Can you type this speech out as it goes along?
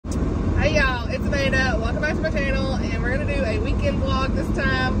it's Amanda. Welcome back to my channel, and we're going to do a weekend vlog this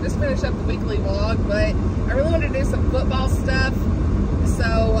time. Just finish up the weekly vlog, but I really wanted to do some football stuff,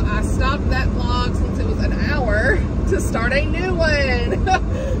 so I stopped that vlog since it was an hour to start a new one.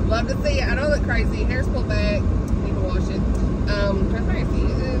 Love to see it. I know I look crazy. Hair's pulled back. Need to wash it. Transparency.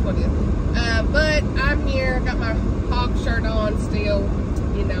 It is what it is. But I'm here. Got my hog shirt on still.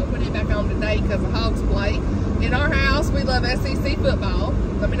 You know, put it back on today because the Hogs play. In our house, we love SEC football.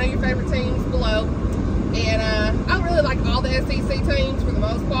 Let me know your favorite teams below. And I really like all the SEC teams for the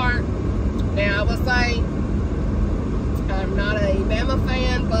most part. Now, I will say, I'm not a Bama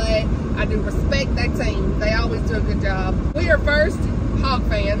fan, but I do respect that team. They always do a good job. We are first Hog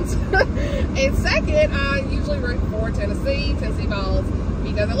fans. And second, I usually root for Tennessee Vols.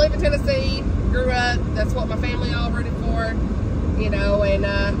 Because I live in Tennessee, grew up, that's what my family all rooted for. You know, and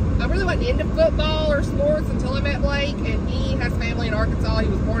I really wasn't into football or sports until I met Blake, and he has family in Arkansas. He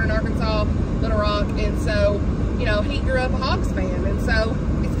was born in Arkansas, Little Rock, and so, you know, he grew up a Hogs fan, and so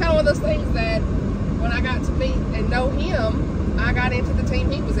it's kind of one of those things that when I got to meet and know him, I got into the team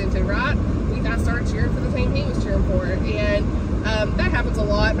he was into, right? I started cheering for the team he was cheering for, and that happens a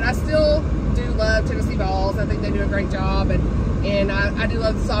lot, but I still do love Tennessee Vols. I think they do a great job, and I do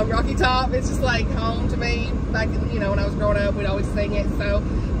love the song Rocky Top. It's just like home to me. Back, you know, when I was growing up, we'd always sing it. So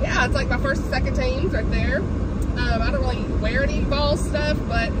yeah, it's like my first and second teams right there. I don't really wear any Vols stuff,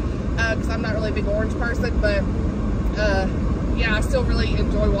 but because I'm not really a big orange person, but yeah, I still really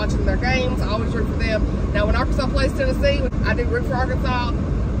enjoy watching their games. I always root for them. Now when Arkansas plays Tennessee, I do root for Arkansas,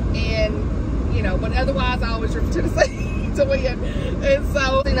 and you know, but otherwise I always root for Tennessee to win. And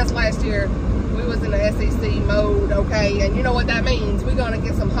so I think that's last year. We was in the SEC mode, okay, and you know what that means. We're gonna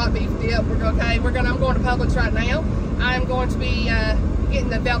get some hot beef dip. I'm going to Publix right now. I'm going to be getting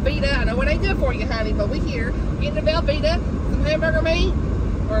the Velveeta. I know it ain't good for you, honey, but we here getting the Velveeta, some hamburger meat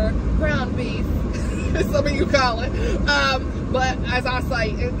or ground beef, some of you call it. But as I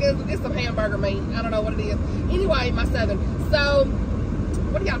say, it's some hamburger meat. I don't know what it is. Anyway, my southern. So,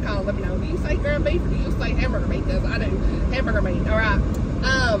 what do y'all call it? Let me know. Do you say ground beef or do you say hamburger meat? Because I do hamburger meat. All right.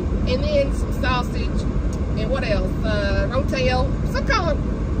 And then some sausage, and what else? Rotel, some call it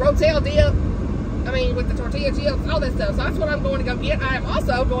Rotel dip. I mean, with the tortilla chips, all that stuff. So that's what I'm going to go get. I am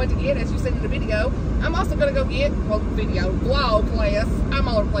also going to get, as you seen in the video, I'm also going to go get, well, vlog class. I'm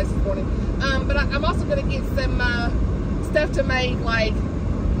all over the place this morning. But I'm also going to get some stuff to make, like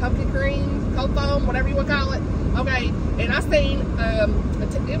pumpkin cream, cold foam, whatever you want to call it. Okay, and I seen,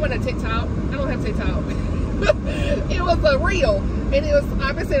 it wasn't a TikTok. I don't have TikTok. It was a reel, and it was,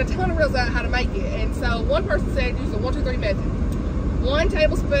 I've been seeing a ton of reels about how to make it. And so one person said use the 1, 2, 3 method. 1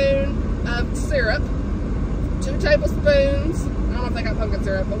 tablespoon of syrup, 2 tablespoons, I don't know if they got pumpkin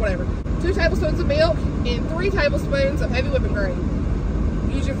syrup, but whatever, 2 tablespoons of milk, and 3 tablespoons of heavy whipping cream.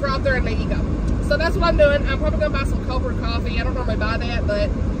 Use your frother, and there you go. So that's what I'm doing. I'm probably gonna buy some cold brew coffee. I don't normally buy that, but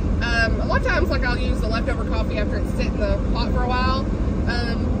a lot of times, like, I'll use the leftover coffee after it's sit in the pot for a while.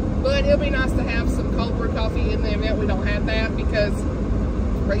 But it'll be nice to have some cold brew coffee in the event we don't have that, because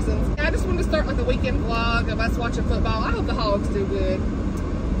reasons. I just wanted to start like a weekend vlog of us watching football. I hope the Hogs do good.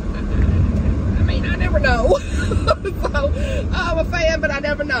 I mean, I never know. So I'm a fan, but I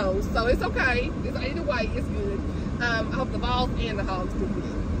never know. So it's okay. Either way, it's good. I hope the Vols and the Hogs do good.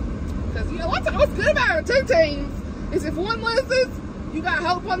 Because, you know, what's good about two teams is if one loses, you got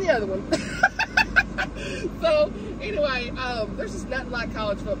hope on the other one. So anyway, there's just nothing like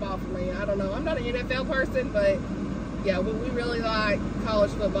college football for me. I don't know. I'm not an NFL person, but yeah, we really like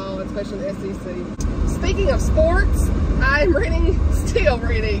college football, especially the SEC. Speaking of sports, I'm still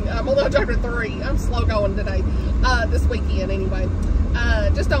reading. I'm only on chapter 3. I'm slow going today, this weekend anyway.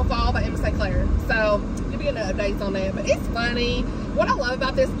 Just Don't Fall by Emma St. Clair. So you'll be getting updates on that. But it's funny. What I love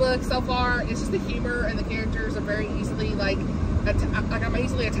about this book so far is just the humor, and the characters are very easily like I'm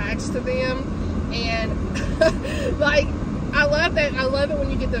easily attached to them. And like, I love that. I love it when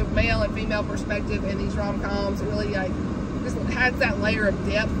you get the male and female perspective in these rom-coms. It really like just has that layer of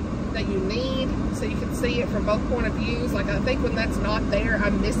depth that you need, so you can see it from both point of views. Like, I think when that's not there,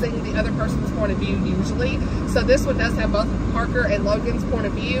 I'm missing the other person's point of view usually. So this one does have both Parker and Logan's point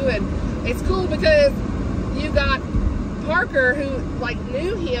of view, and it's cool because you got Parker, who like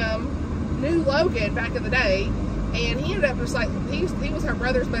knew Logan back in the day, and he ended up just like he was her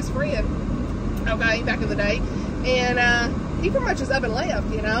brother's best friend. Okay, back in the day, and he pretty much just up and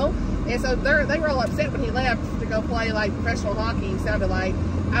left, you know. And so they were all upset when he left to go play like professional hockey. Sounded like,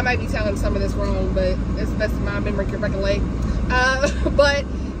 I may be telling some of this wrong, but it's the best of my memory can recollect. But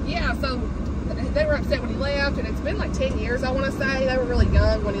yeah, so they were upset when he left, and it's been like 10 years, I want to say. They were really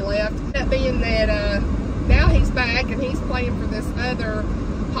young when he left. That being that now he's back and he's playing for this other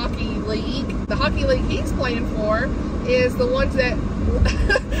hockey league. The hockey league he's playing for is the ones that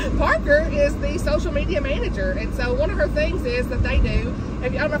Parker is the social media manager. And so one of her things is that they do, I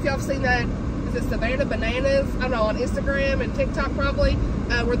don't know if y'all have seen that, is it Savannah Bananas? I don't know, on Instagram and TikTok probably,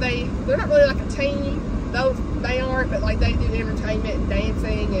 where they're not really like a team. Those, they aren't, but like they do entertainment and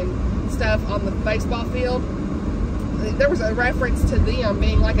dancing and stuff on the baseball field. There was a reference to them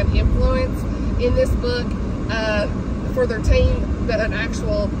being like an influence in this book for their team, but an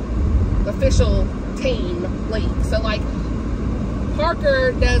actual official team league. So like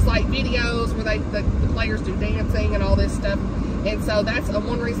Parker does like videos where the players do dancing and all this stuff. And so that's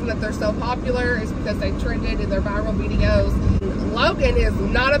one reason that they're so popular, is because they trended in their viral videos. Logan is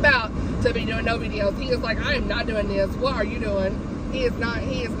not about to be doing no videos. He is like, I am not doing this. What are you doing? He is not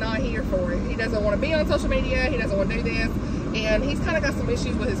here for it. He doesn't want to be on social media. He doesn't want to do this. And he's kind of got some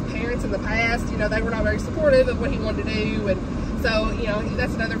issues with his parents in the past. You know, they were not very supportive of what he wanted to do. And so, you know,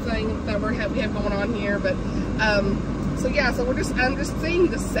 that's another thing that we have going on here. But, so yeah, so I'm just seeing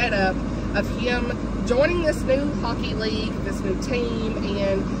the setup of him joining this new hockey league, this new team,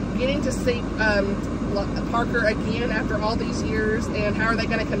 and getting to see Parker again after all these years, and how are they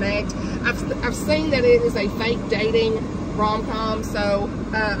going to connect. I've seen that it is a fake dating rom-com, so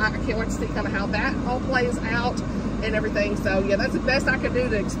I can't wait to see kind of how that all plays out and everything. So yeah, that's the best I could do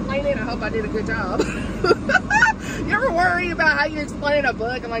to explain it. I hope I did a good job. You ever worry about how you explain a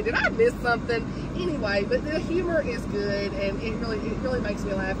book? I'm like, did I miss something? Anyway, but the humor is good, and it really makes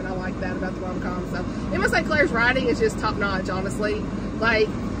me laugh, and I like that about the rom-com. So Emma St. Clair's writing is just top notch, honestly. Like,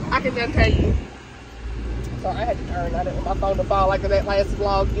 I can just tell you. Sorry, I had to turn. I didn't want my phone to fall like that last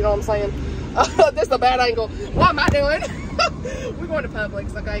vlog. You know what I'm saying? This is a bad angle. What am I doing? We're going to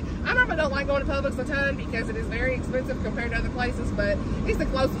Publix, okay? I normally don't like going to Publix a ton because it is very expensive compared to other places, but it's the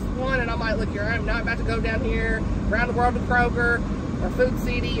closest one, and I might look here. I'm not about to go down here around the world to Kroger or Food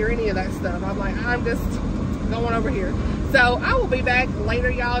City or any of that stuff. I'm like, I'm just going over here. So I will be back later,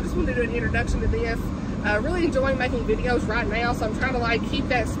 y'all. Just wanted to do an introduction to this. Really enjoying making videos right now, so I'm trying to like keep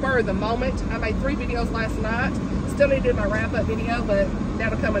that spur of the moment. I made 3 videos last night. Still need to do my wrap-up video, but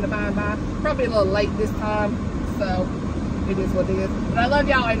that'll come in the by and by. Probably a little late this time, so it is what it is. But I love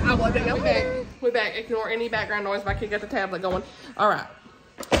y'all, and I love y'all. We're back. Ignore any background noise. My kid got the tablet going. All right.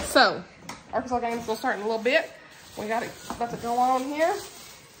 So Arkansas game's gonna start in a little bit. We got it about to go on here,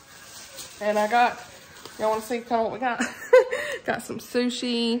 and I got. Y'all want to see kind of what we got? Got some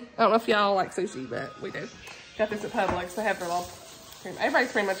sushi. I don't know if y'all like sushi, but we do. Got this at Publix. They have their little.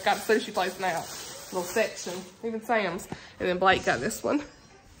 Everybody's pretty much got a sushi place now. Little section. Even Sam's. And then Blake got this one.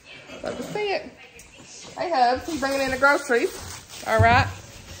 Love to see it. Hey, Hubs. He's bringing in the groceries. All right.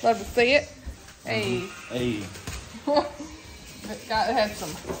 Love to see it. Hey. Hey. It had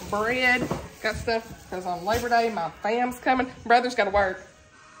some bread. Got stuff because on Labor Day, my fam's coming. Brother's got to work.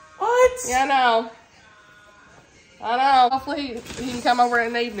 What? Yeah, I know. I know. Hopefully he can come over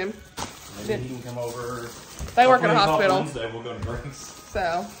in the evening. Maybe he can come over. They work in a hospital. Wednesday, we'll go to drinks.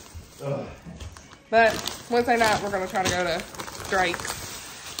 So. Ugh. But Wednesday night, we're going to try to go to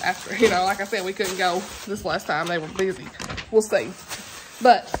Drake's. After, you know, like I said, we couldn't go this last time. They were busy. We'll see.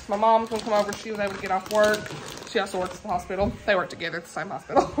 But my mom's going to come over. She was able to get off work. She also works at the hospital. They work together at the same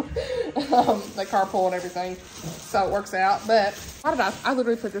hospital. They carpool and everything. So it works out. But why did I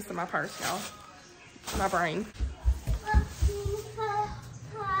literally put this in my purse, y'all. My brain.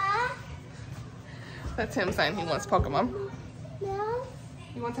 That's him saying he wants Pokemon. No.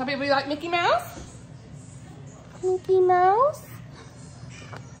 You want to tell people you like Mickey Mouse? Mickey Mouse?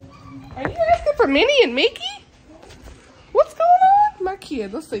 Are you asking for Minnie and Mickey? What's going on? My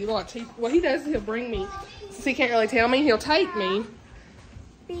kid. Let's see. What he does is he'll bring me. Since he can't really tell me, he'll take me.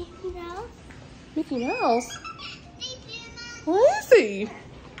 Mickey Mouse? Mickey Mouse? Where is he?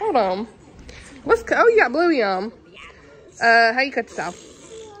 Hold on. Let's go. Oh, you got Bluey on. How you cut yourself?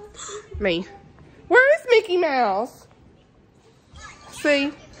 Me. Where is Mickey Mouse?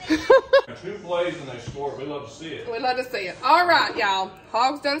 See? 2 plays and they scored. We love to see it. We love to see it. All right, y'all.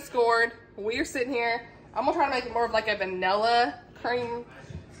 Hogs done scored. We're sitting here. I'm going to try to make it more of like a vanilla cream,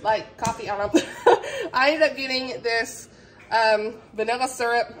 like coffee. I don't know. I ended up getting this vanilla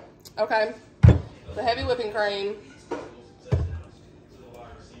syrup. Okay. The heavy whipping cream.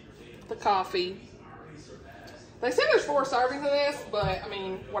 The coffee. They said there's 4 servings in this, but I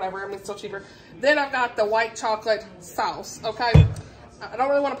mean, whatever. I mean, it's still cheaper. Then I've got the white chocolate sauce, okay? I don't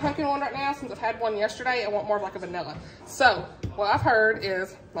really want a pumpkin one right now since I've had one yesterday. I want more of like a vanilla. So, what I've heard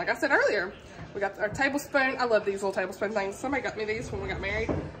is, like I said earlier, we got our tablespoon. I love these little tablespoon things. Somebody got me these when we got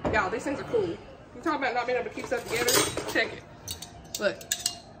married. Y'all, these things are cool. You talk about not being able to keep stuff together? Check it. Look.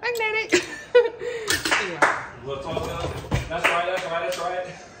 Magnetic. Anyway. That's right, that's right, that's right.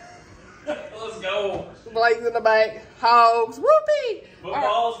 go. Blake's in the back. Hogs. Whoopee.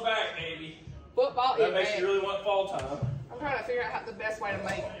 Football's back, baby. Football That is makes back. you really want fall time. I'm trying to figure out how the best way to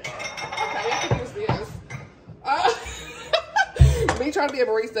make it. Okay, I can use this. Me trying to be a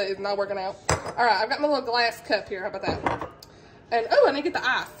barista is not working out. All right, I've got my little glass cup here. How about that? And, oh, I need to get the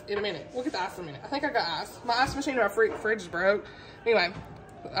ice in a minute. We'll get the ice in a minute. I think I got ice. My ice machine in my fridge is broke. Anyway,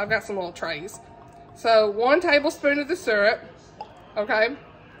 I've got some little trays. So, 1 tablespoon of the syrup. Okay.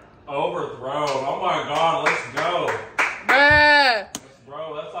 Overthrown. Oh my God, let's go. Bruh.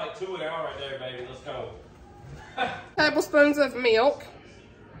 Bro, that's like 2 an hour right there, baby. Let's go. Tablespoons of milk.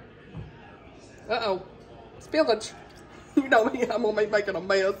 Uh-oh. Spillage. You know me, I'm gonna be making a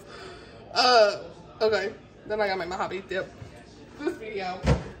mess. Okay. Then I gotta make my hot beef dip. This video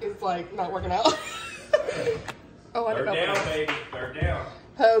is like not working out. Oh, I They're didn't know. down, baby. They're down.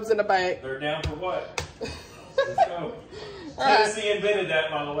 Hubs in the back. They're down for what? Let's go. All right. Tennessee invented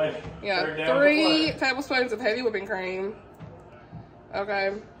that, by the way. Yeah, They're down 3 for tablespoons of heavy whipping cream.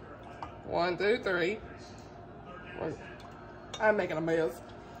 Okay. 1, 2, 3. I'm making a mess.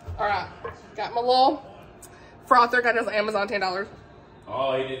 All right, got my little frother. Got this on Amazon, $10.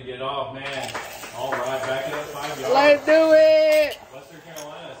 Oh, he didn't get it off, man. All right, back it up 5 yards. Let's do it. Western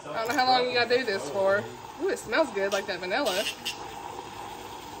Carolina. I don't know how long you gotta do this for. Ooh, it smells good, like that vanilla.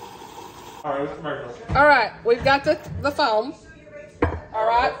 All right, what's the commercial? All right, we've got the foam. All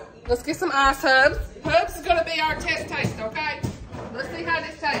right, let's get some ice, Hubs. Hubs is gonna be our test taste, okay? Let's see how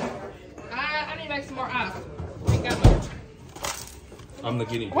this tastes. I need to make some more ice. We ain't got much. I'm the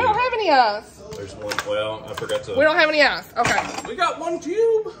guinea pig. We don't have any ice. There's one. Well, I forgot to. We don't have any ice. Okay. We got 1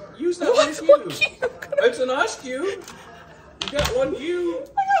 cube. Use that What's 1 1 cube. cube? It's an ice cube. You got 1 cube.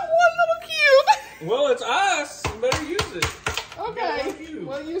 I got 1 little cube. Well, it's ice. You better use it. Okay. 1 cube.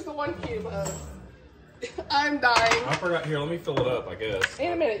 We'll use the 1 cube, Hubs. I'm dying. I forgot. Here, let me fill it up, I guess.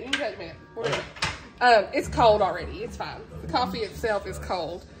 In a minute. You can take a minute. It's cold already. It's fine. The coffee itself is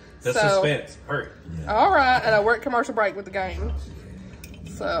cold. The suspense. Hurry. All right, and we're at commercial break with the game.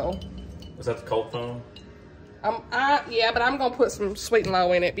 So. Was that the cold foam? Yeah, but I'm gonna put some sweet and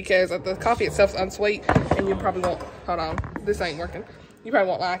low in it because the coffee itself's unsweet, and you probably won't. Hold on, this ain't working. You probably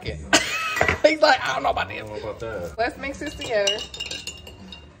won't like it. He's like, I don't know about this. I don't know about that. Let's mix this together.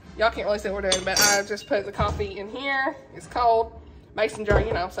 Y'all can't really see what we're doing, but I just put the coffee in here. It's cold. Mason jar,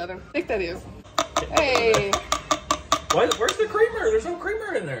 you know, southern. I think that is. Hey. Where's the creamer? There's no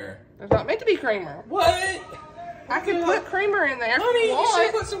creamer in there. There's not meant to be creamer. What? I can put creamer in there. Honey, if you you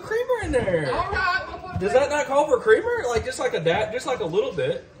should want. put some creamer in there. All right, we'll put Does that not call for creamer? Like just like a little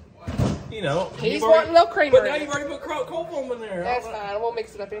bit. You know. He's wanting no creamer. But now in you've it. already put cold foam in there. That's fine. We'll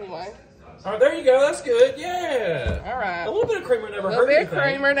mix it up anyway. All right, there you go. That's good. Yeah. All right. A little bit of creamer never hurt A little bit anything. of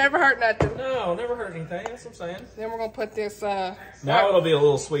creamer never hurt nothing. No, never hurt anything. That's what I'm saying. Then we're gonna put this. Now it'll be a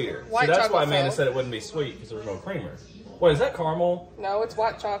little sweeter. White See, that's why chocolate Amanda sauce. said it wouldn't be sweet because there was no creamer. What is that, caramel? No, it's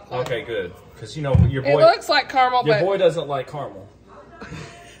white chocolate. Okay, good. Because you know your It boy. looks like caramel, Your but boy doesn't like caramel.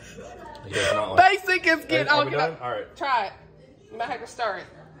 He does not like. basic is good. Are we done? All right. Try it. You might have to stir it.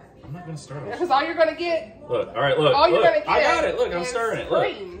 I'm not gonna stir it. Because all you're gonna get. Look. All right. Look. All you're look. gonna get. I got it. Look. I'm is stirring it. Look.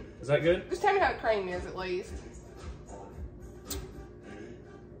 Cream. Is that good? Just tell me how the cream is at least.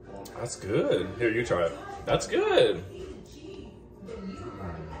 That's good. Here, you try it. That's good.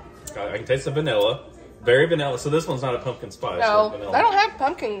 I can taste the vanilla. Very vanilla. So this one's not a pumpkin spice. No, it's vanilla. they don't have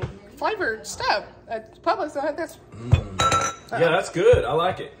pumpkin flavored stuff. At Publix, don't have this. Yeah, that's good. I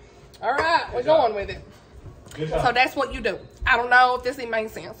like it. All right, we're going with it. Good job. So that's what you do. I don't know if this even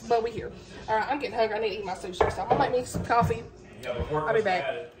makes sense, but we're here. All right, I'm getting hungry. I need to eat my sushi. So I'm gonna make me some coffee. Yeah, before I'll be back.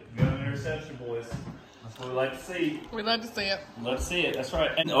 You got an interception, boys. That's what we like to see. We'd love to see it. Let's see it. That's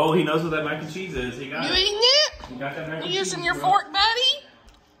right. And oh, he knows what that mac and cheese is. He got You it. eating it? He got that mac and You cheese. using your bro. fork, buddy?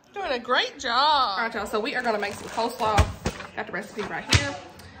 Doing a great job. All right, y'all. So we are gonna make some coleslaw. Got the recipe right here.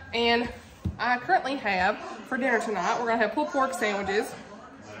 And I currently have, for dinner tonight, we're gonna have pulled pork sandwiches.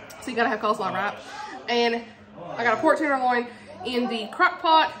 So you gotta have coleslaw, right? And I got a pork tenderloin in the crock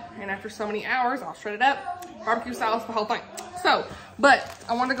pot. And after so many hours, I'll shred it up. Barbecue sauce, the whole thing. So, but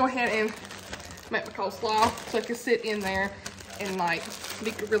I want to go ahead and make my coleslaw so it can sit in there and like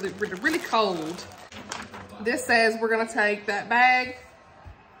be really, really, really cold. This says we're gonna take that bag.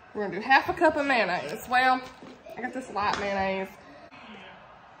 We're gonna do half a cup of mayonnaise. Well, I got this light mayonnaise.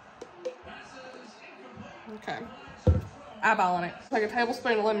 Okay. Eyeballing it. Take a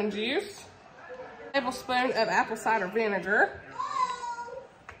tablespoon of lemon juice. A tablespoon of apple cider vinegar.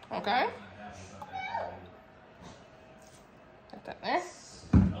 Okay. Put that there.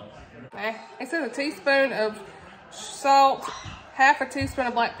 Okay. It says a teaspoon of salt, half a teaspoon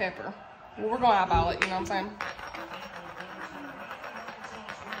of black pepper. Well, we're gonna eyeball it, you know what I'm saying?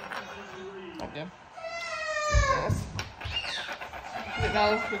 Okay. Yes. Didn't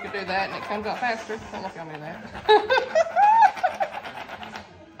know we could do that and it comes out faster. I don't know if y'all knew that.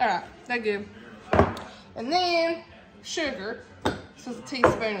 Alright, that's good. And then sugar. This is a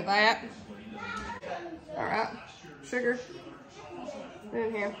teaspoon of that. Alright, sugar.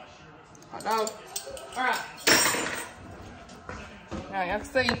 In here. Hot dog. Alright. Now y'all can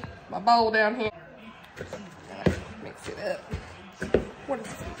see my bowl down here. Mix it up. What is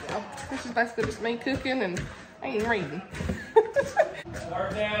this, y'all? This is basically just me cooking and I ain't reading.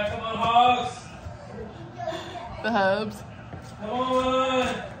 Start down, come on, hogs. The hubs. Come on.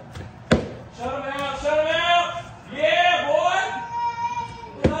 Shut them out, shut them out. Yeah,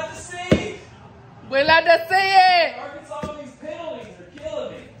 boy. We'd like to see. We'd like to see it. Arkansas, these penalties are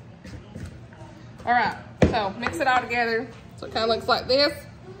killing me. All right, so mix it all together. So it kind of looks like this.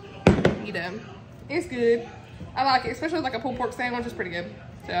 You know, it's good. I like it, especially like a pulled pork sandwich. It's pretty good.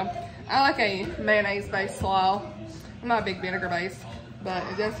 So I like a mayonnaise-based slaw. I'm not a big vinegar based, but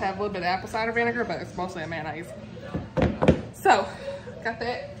it does have a little bit of apple cider vinegar, but it's mostly a mayonnaise. So, got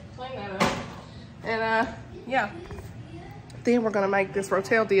that, clean that up. And yeah. Then we're gonna make this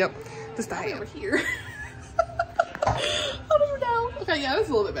Rotel dip just over here. I don't even know. Okay, yeah, this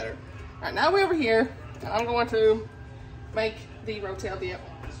is a little bit better. All right, now we're over here, and I'm going to make the Rotel dip.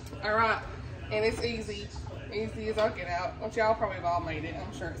 All right, and it's easy as I'll get out. Which y'all probably have all made it,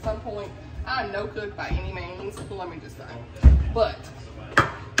 I'm sure, at some point. I'm no cook by any means, let me just say. But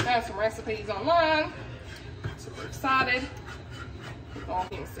I have some recipes online. Super excited. Oh,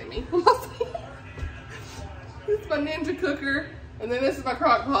 you can't see me. This is my Ninja cooker, and then this is my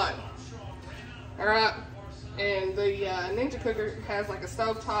crock pot. All right, and the Ninja cooker has like a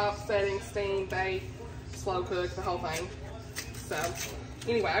stovetop setting, steam, bake, slow cook, the whole thing. So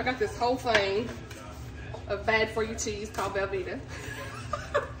anyway, I got this whole thing of bad for you cheese called Velveeta.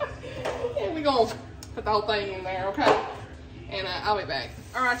 And we're gonna put the whole thing in there, okay? And I'll be back.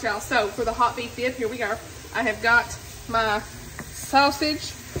 All right, y'all, so for the hot beef dip, here we go. I have got my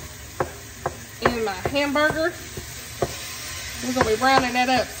sausage and my hamburger. We're gonna be browning that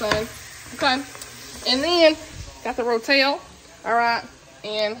up, son, okay? And then, got the Rotel, all right,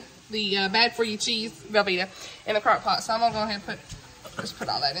 and the bad for you cheese, Velveeta, in the crock pot. So I'm gonna go ahead and just put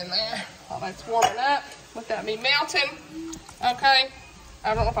all that in there while that's warming up. Let that be melting, okay?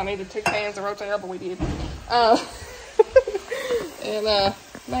 I don't know if I needed 2 cans of Rotel, but we did. And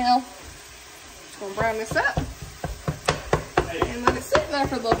now, I'm gonna brown this up and let it sit there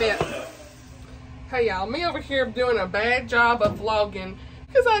for a little bit. Hey y'all, me over here doing a bad job of vlogging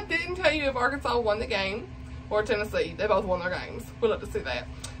because I didn't tell you if Arkansas won the game or Tennessee. They both won their games. We'd love to see that.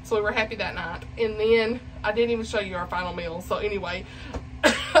 So we were happy that night. And then I didn't even show you our final meal. So anyway,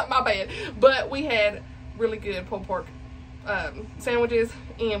 my bad. But we had really good pulled pork sandwiches,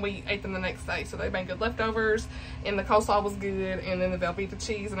 and we ate them the next day. So they made good leftovers, and the coleslaw was good, and then the Velveeta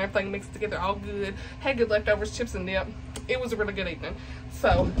cheese and everything mixed together, all good. Had good leftovers, chips and dip. It was a really good evening.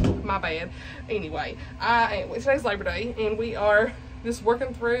 So my bad. Anyway, today's Labor Day, and we are just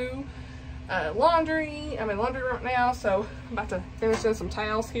working through laundry. I'm in laundry right now, so I'm about to finish in some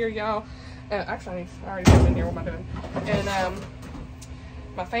towels here, y'all. Actually, I already put them in here. What am I doing? And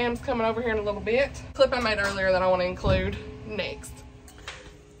my fam's coming over here in a little bit. Clip I made earlier that I want to include next.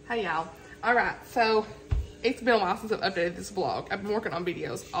 Hey y'all. All right, so it's been a while since I've updated this vlog. I've been working on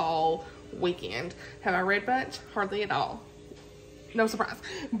videos all weekend. Have I read much? Hardly at all. No surprise.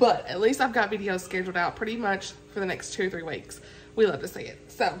 But at least I've got videos scheduled out pretty much for the next 2 or 3 weeks. We love to see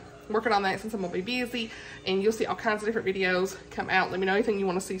it. So working on that since I'm gonna be busy, and you'll see all kinds of different videos come out. Let me know anything you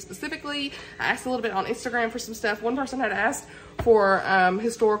want to see specifically. I asked a little bit on Instagram for some stuff. One person had asked for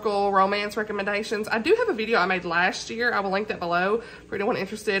historical romance recommendations. I do have a video I made last year. I will link that below for anyone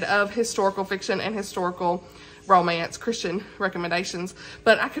interested, of historical fiction and historical romance Christian recommendations.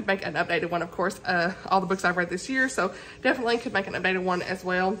 But I could make an updated one, of course, all the books I've read this year, so definitely could make an updated one as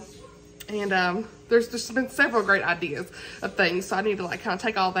well. And there's just been several great ideas of things, so I need to like kind of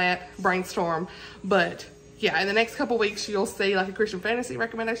take all that, brainstorm. But yeah, in the next couple weeks you'll see like a Christian fantasy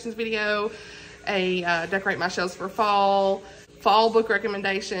recommendations video, a decorate my shelves for fall book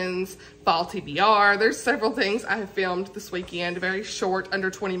recommendations, fall TBR. There's several things I have filmed this weekend, very short, under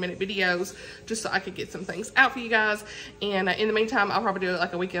 20-minute videos, just so I could get some things out for you guys. And in the meantime, I'll probably do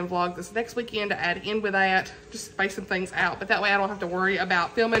like a weekend vlog this next weekend to add in with that, just space some things out. But that way I don't have to worry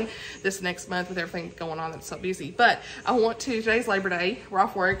about filming this next month with everything going on that's so busy. But I want to, today's Labor Day, we're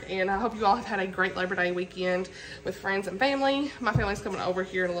off work, and I hope you all have had a great Labor Day weekend with friends and family. My family's coming over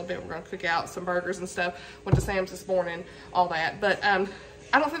here in a little bit. We're gonna cook out some burgers and stuff. Went to Sam's this morning, all that. But I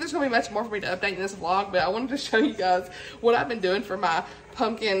don't think there's gonna be much more for me to update in this vlog, but I wanted to show you guys what I've been doing for my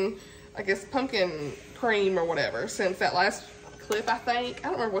pumpkin I guess, pumpkin cream or whatever since that last clip, I think. I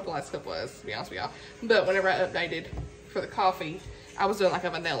don't remember what the last clip was, to be honest with y'all. But whenever I updated for the coffee, I was doing like a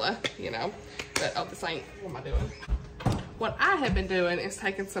vanilla, you know. But, oh, this ain't, what am I doing? What I have been doing is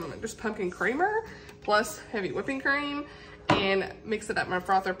taking some just pumpkin creamer plus heavy whipping cream and mix it up in my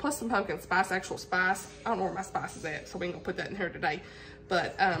frother plus some pumpkin spice, actual spice. I don't know where my spice is at, so we ain't gonna put that in here today.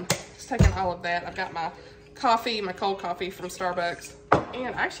 But just taking all of that. I've got my coffee, my cold coffee from Starbucks.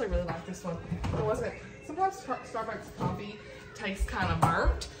 And I actually really like this one. It wasn't, sometimes Starbucks coffee tastes kind of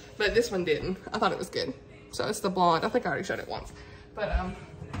burnt, but this one didn't. I thought it was good. So it's the blonde. I think I already showed it once. But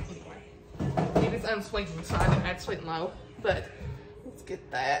anyway, it is unsweetened, so I didn't add sweet and low. But let's get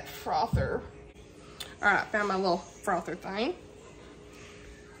that frother. All right, found my little frother thing.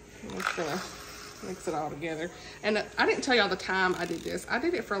 I'm just gonna mix it all together. And I didn't tell y'all the time I did this. I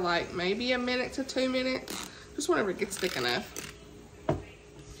did it for like maybe 1 minute to 2 minutes, just whenever it gets thick enough.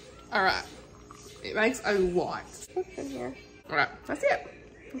 All right, it makes a lot. What's in here? All right, that's it.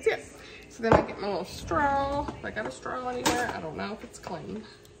 That's it. So then I get my little straw. If I got a straw anywhere, I don't know if it's clean.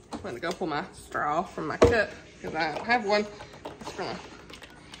 I'm gonna go pull my straw from my cup because I don't have one. I'm just gonna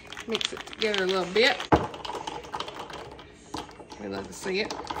mix it together a little bit. We love to see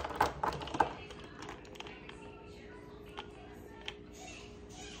it.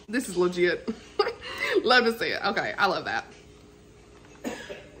 This is legit. Love to see it. Okay, I love that.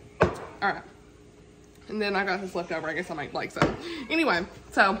 All right. And then I got this left over. I guess I'll make Blake some. Anyway,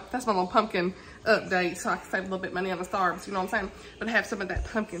 so that's my little pumpkin update. So I can save a little bit of money on the Starbs, you know what I'm saying? But have some of that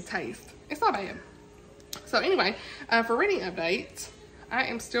pumpkin taste. It's not bad. So anyway, for reading updates, I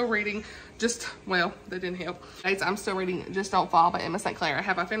am still reading well, that didn't help. I'm still reading Just Don't Fall by Emma St. Clair.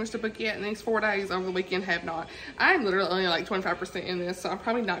 Have I finished the book yet in these 4 days over the weekend? Have not. I'm literally only like 25% in this, so I'm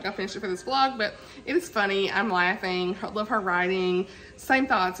probably not gonna finish it for this vlog, but it is funny. I'm laughing. I love her writing. Same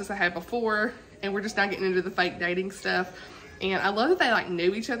thoughts as I had before, and we're just not getting into the fake dating stuff. And I love that they like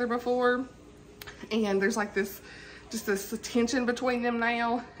knew each other before, and there's like this tension between them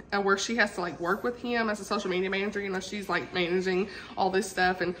now, where she has to like work with him as a social media manager. You know, she's like managing all this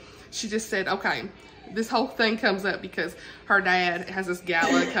stuff, and she just said, okay, this whole thing comes up because her dad has this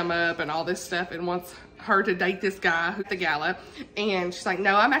gala come up and all this stuff and wants her to date this guy at the gala. And she's like,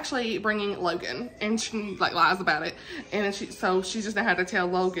 no, I'm actually bringing Logan. And she like lies about it. And then she just now had to tell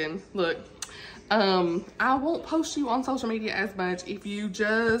Logan, look, I won't post you on social media as much if you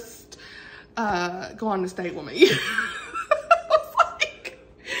just go on this date with me.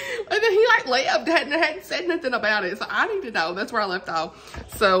 And then he like left, hadn't said nothing about it. So I need to know. That's where I left off.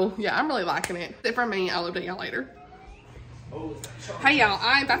 So yeah, I'm really liking it. That's it for me. I'll update y'all later. Hey y'all,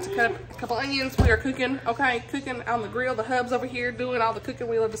 I'm about to cut a couple onions. We are cooking, okay? Cooking on the grill. The hub's over here doing all the cooking.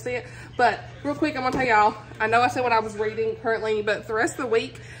 We love to see it. But real quick, I'm gonna tell y'all, I know I said what I was reading currently, but for the rest of the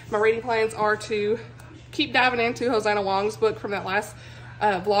week, my reading plans are to keep diving into Hosanna Wong's book from that last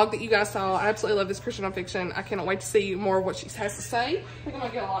vlog that you guys saw. I absolutely love this Christian nonfiction. I cannot wait to see more of what she has to say. I think I'm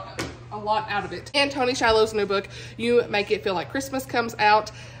gonna get a lot out of it. And Tony Shiloh's new book, You Make It Feel Like Christmas, comes out.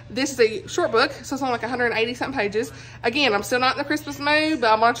 This is a short book, so it's only like 180 something pages. Again, I'm still not in the Christmas mood,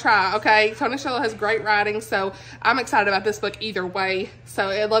 but I'm gonna try, okay? Tony Shiloh has great writing, so I'm excited about this book either way. So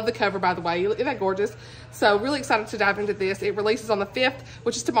I love the cover, by the way. Isn't that gorgeous? So really excited to dive into this. It releases on the 5th,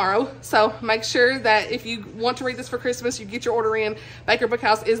 which is tomorrow. So make sure that if you want to read this for Christmas, you get your order in. Baker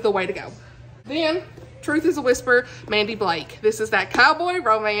Bookhouse is the way to go. Then, Truth is a Whisper, Mandy Blake. This is that cowboy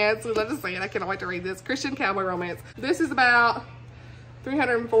romance. We love to see it. I cannot wait to read this. Christian cowboy romance. This is about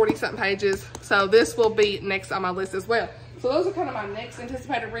 340 something pages. So this will be next on my list as well. So those are kind of my next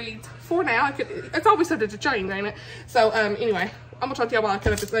anticipated reads for now. It's always subject to change, ain't it? So anyway, I'm gonna talk to y'all while I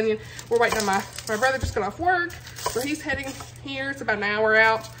cut up this onion. We're waiting on my brother just got off work. So he's heading here. It's about an hour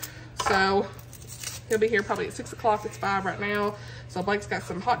out. So he'll be here probably at 6 o'clock. It's 5 right now. So Blake's got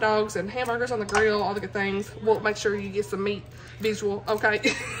some hot dogs and hamburgers on the grill, all the good things. We'll make sure you get some meat visual,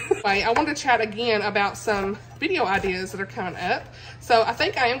 okay? Anyway, I wanted to chat again about some video ideas that are coming up. So I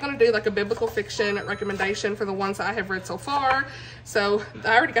think I am gonna do like a biblical fiction recommendation for the ones that I have read so far. So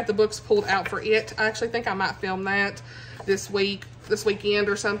I already got the books pulled out for it. I actually think I might film that this weekend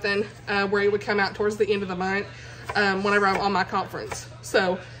or something, where it would come out towards the end of the month, whenever I'm on my conference.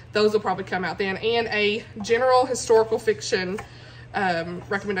 So those will probably come out then. And a general historical fiction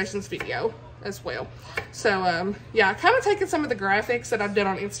recommendations video as well. So yeah, kind of taking some of the graphics that I've done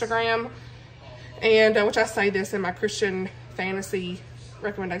on Instagram, and which I say this in my Christian fantasy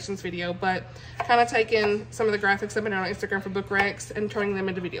recommendations video, but kind of taking some of the graphics I've been on Instagram for book recs and turning them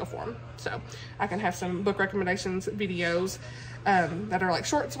into video form. So I can have some book recommendations videos that are like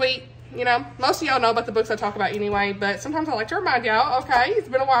short, sweet, you know, most of y'all know about the books I talk about anyway, but sometimes I like to remind y'all, okay, it's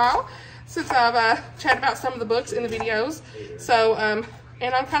been a while since I've chatted about some of the books in the videos. So,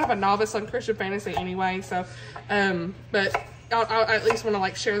 and I'm kind of a novice on Christian fantasy anyway, so, but I'll at least want to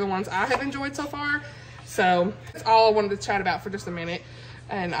like share the ones I have enjoyed so far. So that's all I wanted to chat about for just a minute.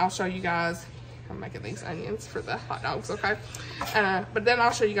 And I'll show you guys, I'm making these onions for the hot dogs, okay? But then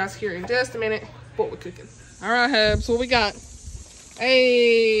I'll show you guys here in just a minute what we're cooking. All right, Hubs, what we got?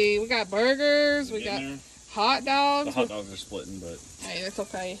 Hey, we got burgers, we got hot dogs. The hot dogs are splitting, but hey, that's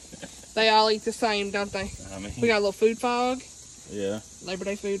okay. They all eat the same, don't they? I mean, we got a little food fog. Yeah. Labor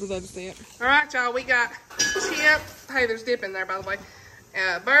Day food, we love to see it. All right, y'all, we got chips. Hey, there's dip in there, by the way.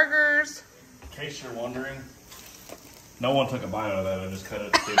 Burgers. In case you're wondering, no one took a bite out of that. I just cut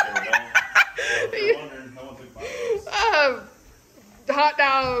it. So if you're wondering, no one took a bite out of it. The hot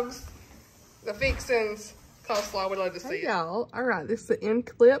dogs, the fixins, coleslaw, we love to see it. Y'all, all right, this is the end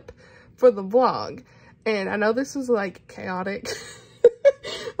clip for the vlog. And I know this was like chaotic,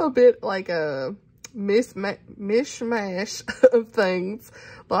 a bit like a mishmash of things.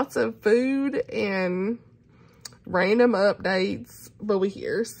 Lots of food and random updates, but we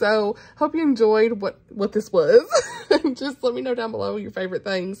here. So hope you enjoyed what this was. Just let me know down below your favorite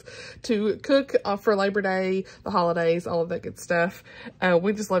things to cook for Labor Day, the holidays, all of that good stuff.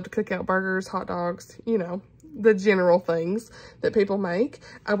 We just love to cook out burgers, hot dogs, you know, the general things that people make.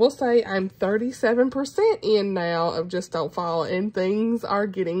 I will say I'm 37% in now of Just Don't Fall, and things are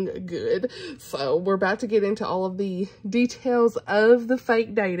getting good. So we're about to get into all of the details of the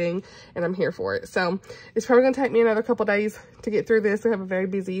fake dating, and I'm here for it. So it's probably gonna take me another couple days to get through this. I have a very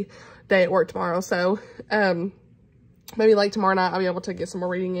busy day at work tomorrow, so maybe late tomorrow night I'll be able to get some more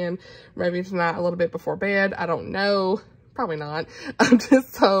reading in. Maybe tonight a little bit before bed. I don't know. Probably not. I'm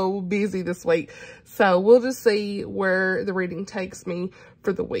just so busy this week. So we'll just see where the reading takes me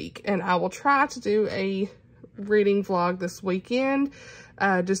for the week. And I will try to do a reading vlog this weekend.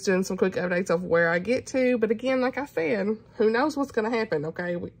 Just doing some quick updates of where I get to. But again, like I said, who knows what's going to happen,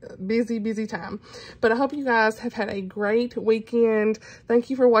 okay? Busy time. But I hope you guys have had a great weekend. Thank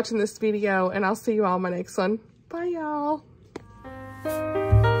you for watching this video, and I'll see you all in my next one. Bye, y'all.